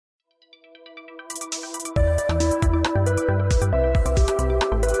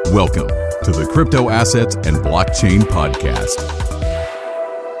Welcome to the Crypto Assets and Blockchain Podcast.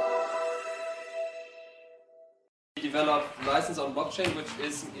 We developed License on Blockchain, which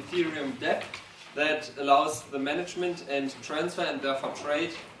is an Ethereum DEP that allows the management and transfer and therefore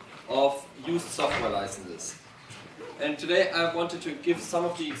trade of used software licenses. And today I wanted to give some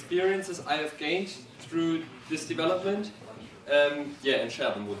of the experiences I have gained through this development and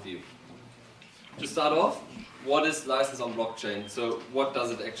share them with you. To start off, what is License on Blockchain? So what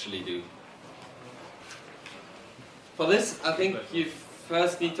does it actually do? For this, I think you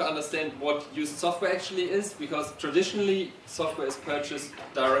first need to understand what used software actually is, because traditionally software is purchased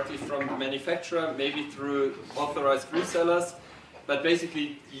directly from the manufacturer, maybe through authorized resellers, but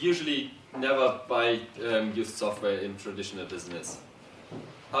basically usually never buy used software in traditional business.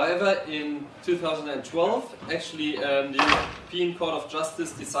 However, in 2012, actually the European Court of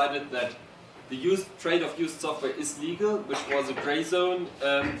Justice decided that the trade of used software is legal, which was a grey zone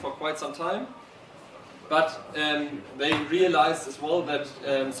for quite some time. But they realized as well that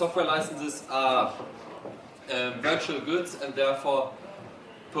software licenses are virtual goods and therefore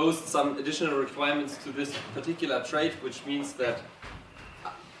pose some additional requirements to this particular trade, which means that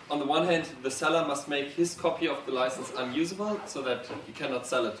on the one hand, the seller must make his copy of the license unusable so that he cannot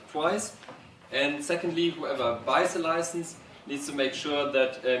sell it twice. And secondly, whoever buys a license needs to make sure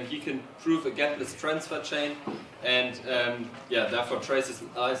that he can prove a gapless transfer chain and therefore trace his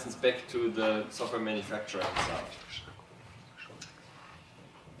license back to the software manufacturer himself.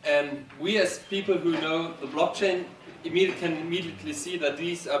 We as people who know the blockchain can immediately see that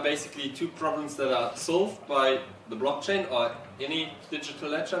these are basically two problems that are solved by the blockchain or any digital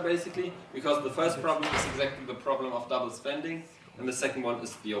ledger basically, because the first problem is exactly the problem of double spending and the second one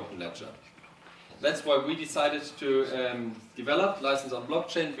is the open ledger. That's why we decided to develop License on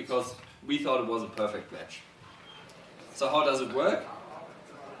Blockchain, because we thought it was a perfect match. So how does it work?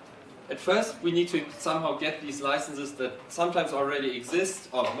 At first, we need to somehow get these licenses that sometimes already exist,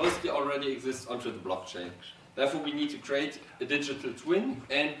 or mostly already exist, onto the blockchain. Therefore, we need to create a digital twin,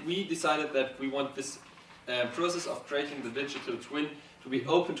 and we decided that we want this process of creating the digital twin to be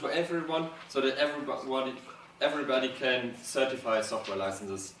open to everyone, so that everybody can certify software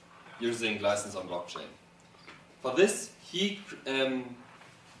licenses using License on Blockchain. For this, he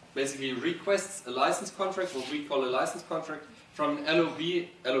basically requests a license contract, what we call a license contract, from an LOB.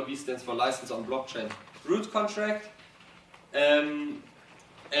 LOB stands for License on Blockchain root contract, and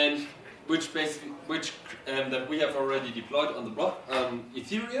that we have already deployed on the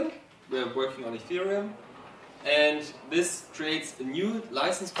Ethereum. We're working on Ethereum, and this creates a new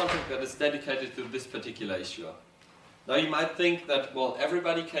license contract that is dedicated to this particular issuer. Now you might think that, well,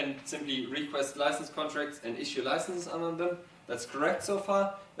 everybody can simply request license contracts and issue licenses under them. That's correct so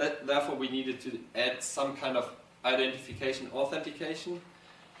far. Therefore we needed to add some kind of identification, authentication,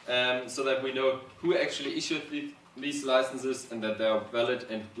 so that we know who actually issued these licenses and that they are valid,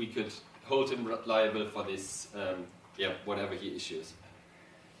 and we could hold him liable for this, whatever he issues.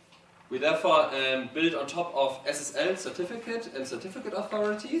 We therefore build on top of SSL certificate and certificate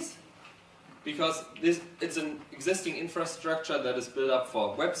authorities, because it's an existing infrastructure that is built up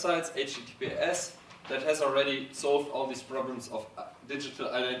for websites, HTTPS, that has already solved all these problems of digital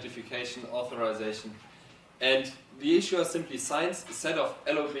identification, authorization. And the issuer simply signs a set of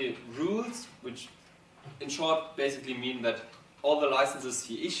LOB rules, which in short basically mean that all the licenses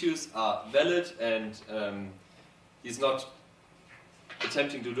he issues are valid and he's not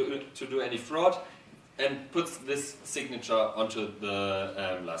attempting to do any fraud, and puts this signature onto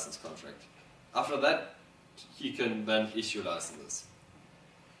the license contract. After that, he can then issue licenses.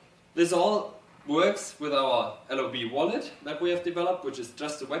 This all works with our LOB wallet that we have developed, which is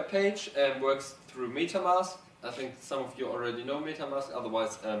just a web page and works through MetaMask. I think some of you already know MetaMask,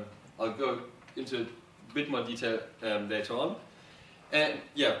 otherwise I'll go into a bit more detail later on. And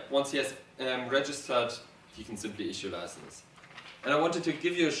once he has registered, he can simply issue licenses. And I wanted to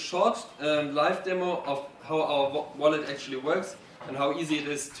give you a short live demo of how our wallet actually works and how easy it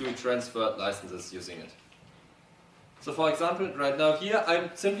is to transfer licenses using it. So for example, right now here, I'm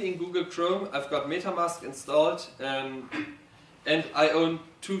simply in Google Chrome, I've got MetaMask installed, and I own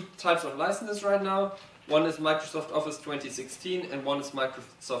two types of licenses right now. One is Microsoft Office 2016 and one is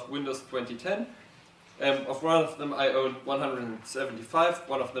Microsoft Windows 2010. Of one of them I own 175,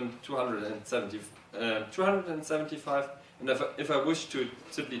 one of them 275, and if I wish to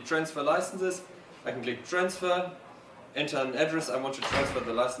simply transfer licenses, I can click transfer, enter an address I want to transfer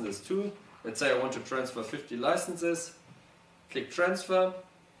the licenses to. Let's say I want to transfer 50 licenses, click transfer,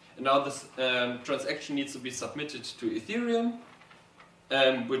 and now this transaction needs to be submitted to Ethereum,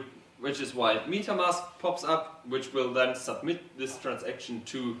 which is why MetaMask pops up, which will then submit this transaction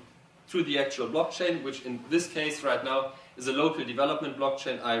to the actual blockchain, which in this case right now is a local development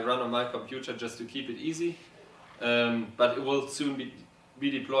blockchain I run on my computer just to keep it easy. But it will soon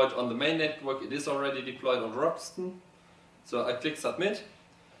be deployed on the main network. It is already deployed on Ropsten. So I click submit.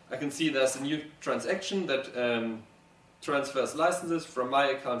 I can see there's a new transaction that transfers licenses from my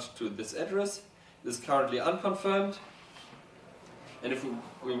account to this address. It is currently unconfirmed. And if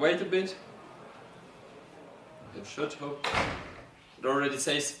we wait a bit, it should hope. It already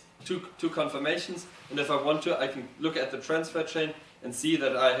says two confirmations. And if I want to, I can look at the transfer chain and see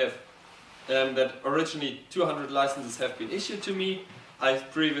that I have that originally 200 licenses have been issued to me. I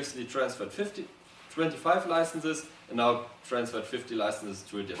previously transferred 25 licenses, and now transferred 50 licenses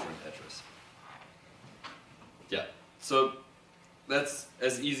to a different address. Yeah, so that's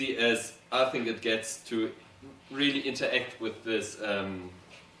as easy as I think it gets to really interact with this,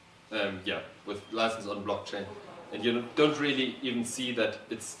 with license on blockchain, and you don't really even see that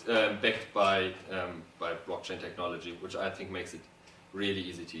it's backed by blockchain technology, which I think makes it really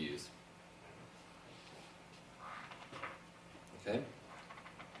easy to use. Okay.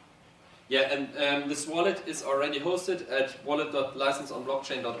 Yeah, and this wallet is already hosted at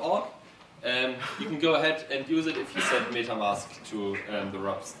wallet.licenseonblockchain.org. You can go ahead and use it if you set MetaMask to the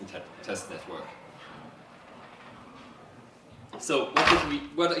Ropsten test network. So,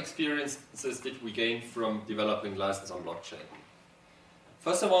 what experiences did we gain from developing license on blockchain?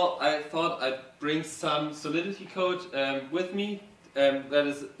 First of all, I thought I'd bring some Solidity code with me. That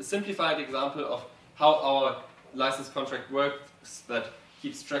is a simplified example of how our license contract works that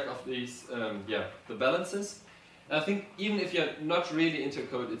keeps track of these, the balances. And I think even if you're not really into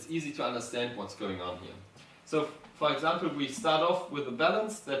code, it's easy to understand what's going on here. So, for example, we start off with a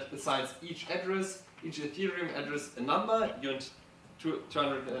balance that assigns each Ethereum address a number. Unit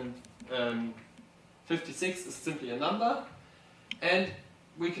 256 is simply a number. And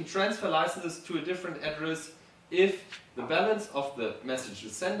we can transfer licenses to a different address if the balance of the message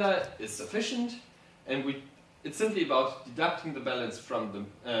sender is sufficient, and it's simply about deducting the balance from the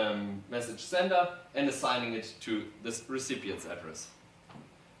message sender and assigning it to this recipient's address.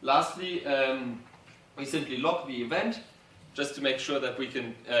 Lastly, we simply lock the event just to make sure that we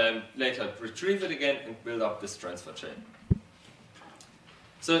can later retrieve it again and build up this transfer chain.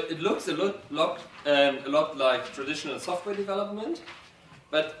 So it looks a lot like traditional software development,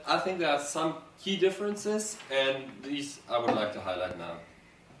 but I think there are some key differences, and these I would like to highlight now.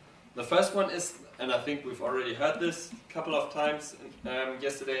 The first one is, and I think we've already heard this a couple of times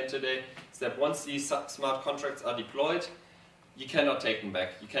yesterday and today, is that once these smart contracts are deployed, you cannot take them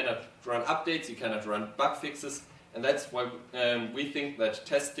back. You cannot run updates, you cannot run bug fixes, and that's why we think that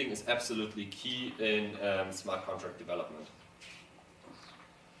testing is absolutely key in smart contract development.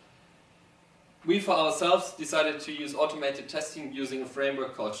 We, for ourselves, decided to use automated testing using a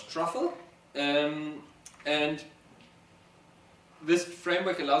framework called Truffle, and this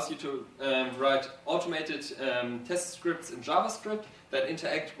framework allows you to write automated test scripts in JavaScript that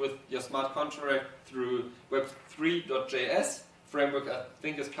interact with your smart contract through web3.js. Framework I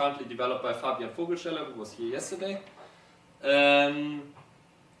think is currently developed by Fabian Vogelsteller, who was here yesterday.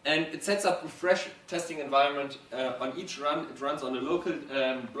 And it sets up a fresh testing environment on each run. It runs on a local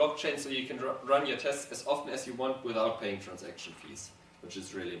blockchain, so you can run your tests as often as you want without paying transaction fees, which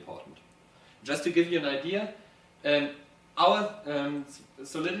is really important. Just to give you an idea, our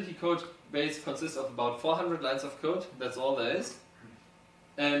Solidity code base consists of about 400 lines of code. That's all there is.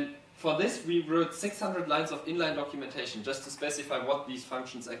 And for this, we wrote 600 lines of inline documentation just to specify what these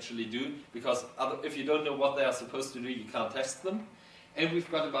functions actually do, because if you don't know what they are supposed to do, you can't test them. And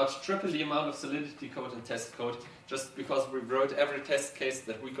we've got about triple the amount of Solidity code and test code, just because we wrote every test case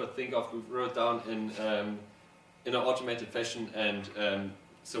that we could think of, we wrote down in an automated fashion, and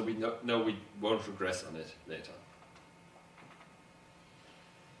so we know we won't regress on it later.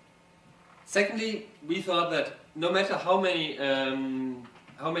 Secondly, we thought that no matter how many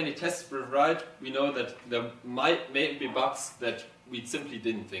tests we write, we know that there may be bugs that we simply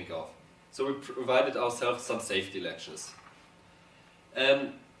didn't think of. So we provided ourselves some safety latches.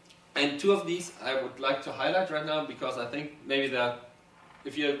 And two of these I would like to highlight right now, because I think maybe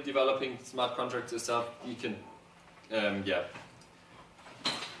if you're developing smart contracts yourself, you can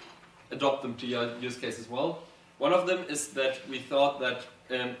adopt them to your use case as well. One of them is that we thought that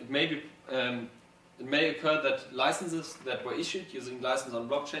it may occur that licenses that were issued using license on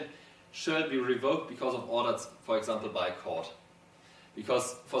blockchain should be revoked because of orders, for example, by a court.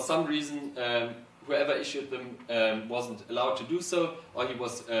 Because for some reason, whoever issued them wasn't allowed to do so, or he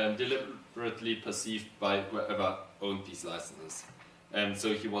was deliberately perceived by whoever owned these licenses.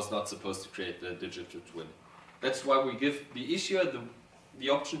 So he was not supposed to create the digital twin. That's why we give the issuer the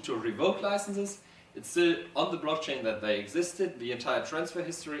option to revoke licenses. It's still on the blockchain that they existed. The entire transfer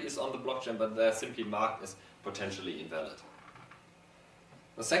history is on the blockchain, but they're simply marked as potentially invalid.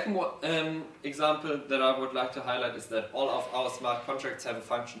 The second example that I would like to highlight is that all of our smart contracts have a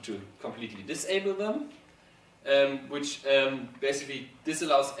function to completely disable them, which basically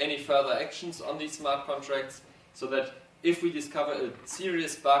disallows any further actions on these smart contracts, so that if we discover a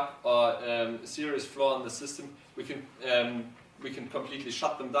serious bug or a serious flaw in the system, we can completely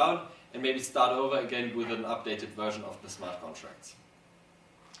shut them down and maybe start over again with an updated version of the smart contracts.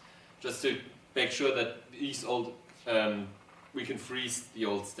 Just to make sure that these old, we can freeze the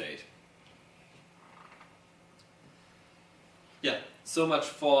old state. Yeah, so much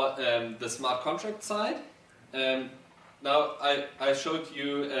for the smart contract side. Now I showed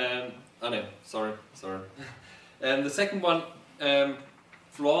you, oh no, sorry. The second one,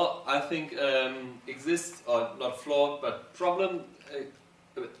 flaw, I think exists, or not flaw, but problem,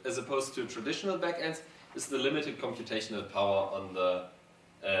 as opposed to traditional backends, is the limited computational power on the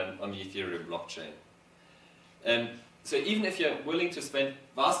Ethereum blockchain. So even if you're willing to spend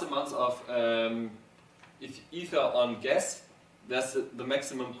vast amounts of Ether on gas, that's the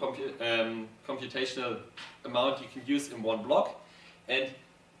maximum computational amount you can use in one block. And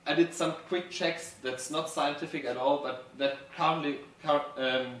I did some quick checks. That's not scientific at all, but that currently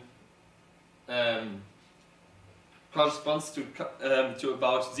corresponds to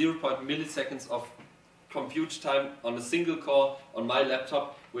about 0.0 milliseconds of compute time on a single core on my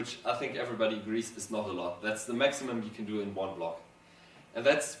laptop, which I think everybody agrees is not a lot. That's the maximum you can do in one block. And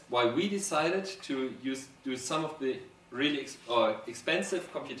that's why we decided to do some of the really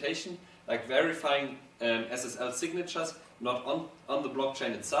expensive computation, like verifying SSL signatures, not on the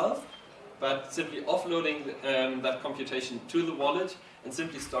blockchain itself, but simply offloading that computation to the wallet and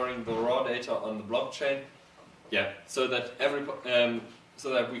simply storing the raw data on the blockchain. Yeah, so that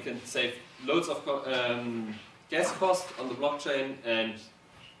so that we can save loads of gas cost on the blockchain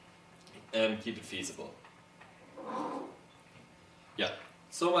and keep it feasible. Yeah,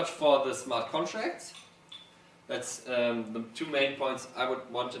 so much for the smart contracts. That's the two main points I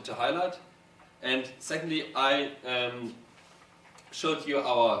wanted to highlight. And secondly, I showed you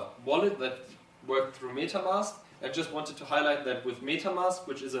our wallet that worked through MetaMask. I just wanted to highlight that with MetaMask,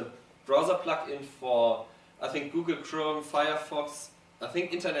 which is a browser plugin for, I think, Google Chrome, Firefox, I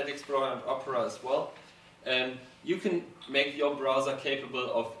think Internet Explorer and Opera as well, you can make your browser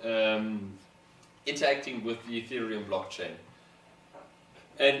capable of interacting with the Ethereum blockchain.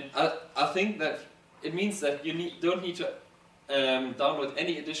 And I think that it means that you don't need to download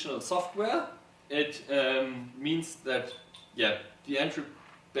any additional software. It means that, yeah, the entry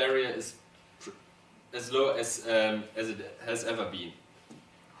barrier is as low as it has ever been.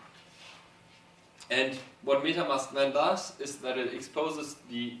 And what MetaMask then does is that it exposes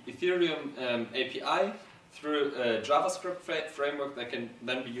the Ethereum API through a JavaScript framework that can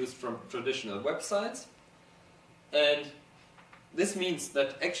then be used from traditional websites. And this means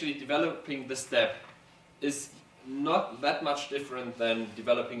that actually developing the step is not that much different than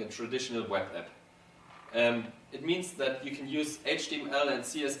developing a traditional web app. It means that you can use HTML and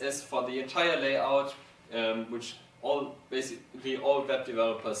CSS for the entire layout, which basically all web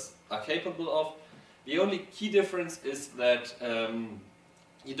developers are capable of. The only key difference is that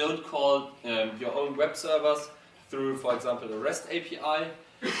you don't call your own web servers through, for example, a REST API,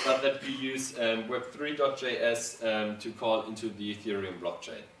 but that you use web3.js to call into the Ethereum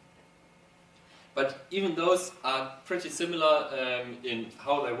blockchain. But even those are pretty similar in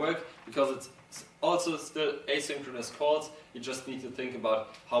how they work, because it's also still asynchronous calls. You just need to think about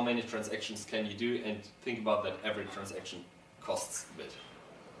how many transactions can you do, and think about that every transaction costs a bit.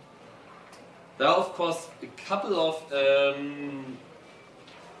 There are, of course, a couple of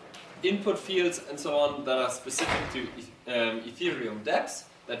input fields and so on that are specific to Ethereum dApps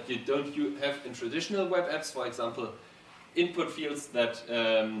that you don't have in traditional web apps. For example, input fields that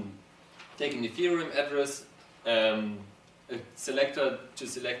take an Ethereum address, a selector to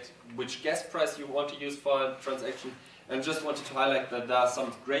select which gas price you want to use for a transaction. And just wanted to highlight that there are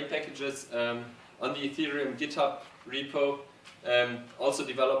some great packages on the Ethereum GitHub repo, also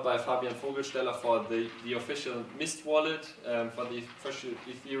developed by Fabian Vogelsteller for the official Mist wallet, for the official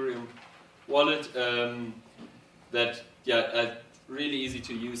Ethereum wallet, that are really easy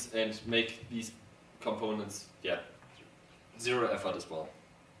to use and make these components zero effort as well.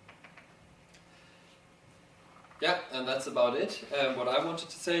 Yeah, and that's about it. What I wanted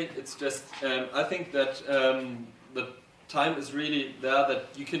to say, it's just, I think that the time is really there that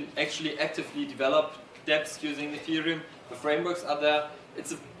you can actually actively develop dApps using Ethereum. the frameworks are there.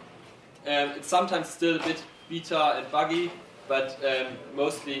 It's sometimes still a bit beta and buggy, but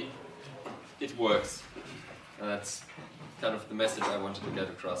mostly it works. And that's kind of the message I wanted to get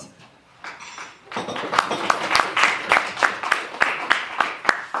across.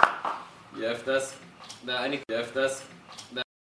 You have das.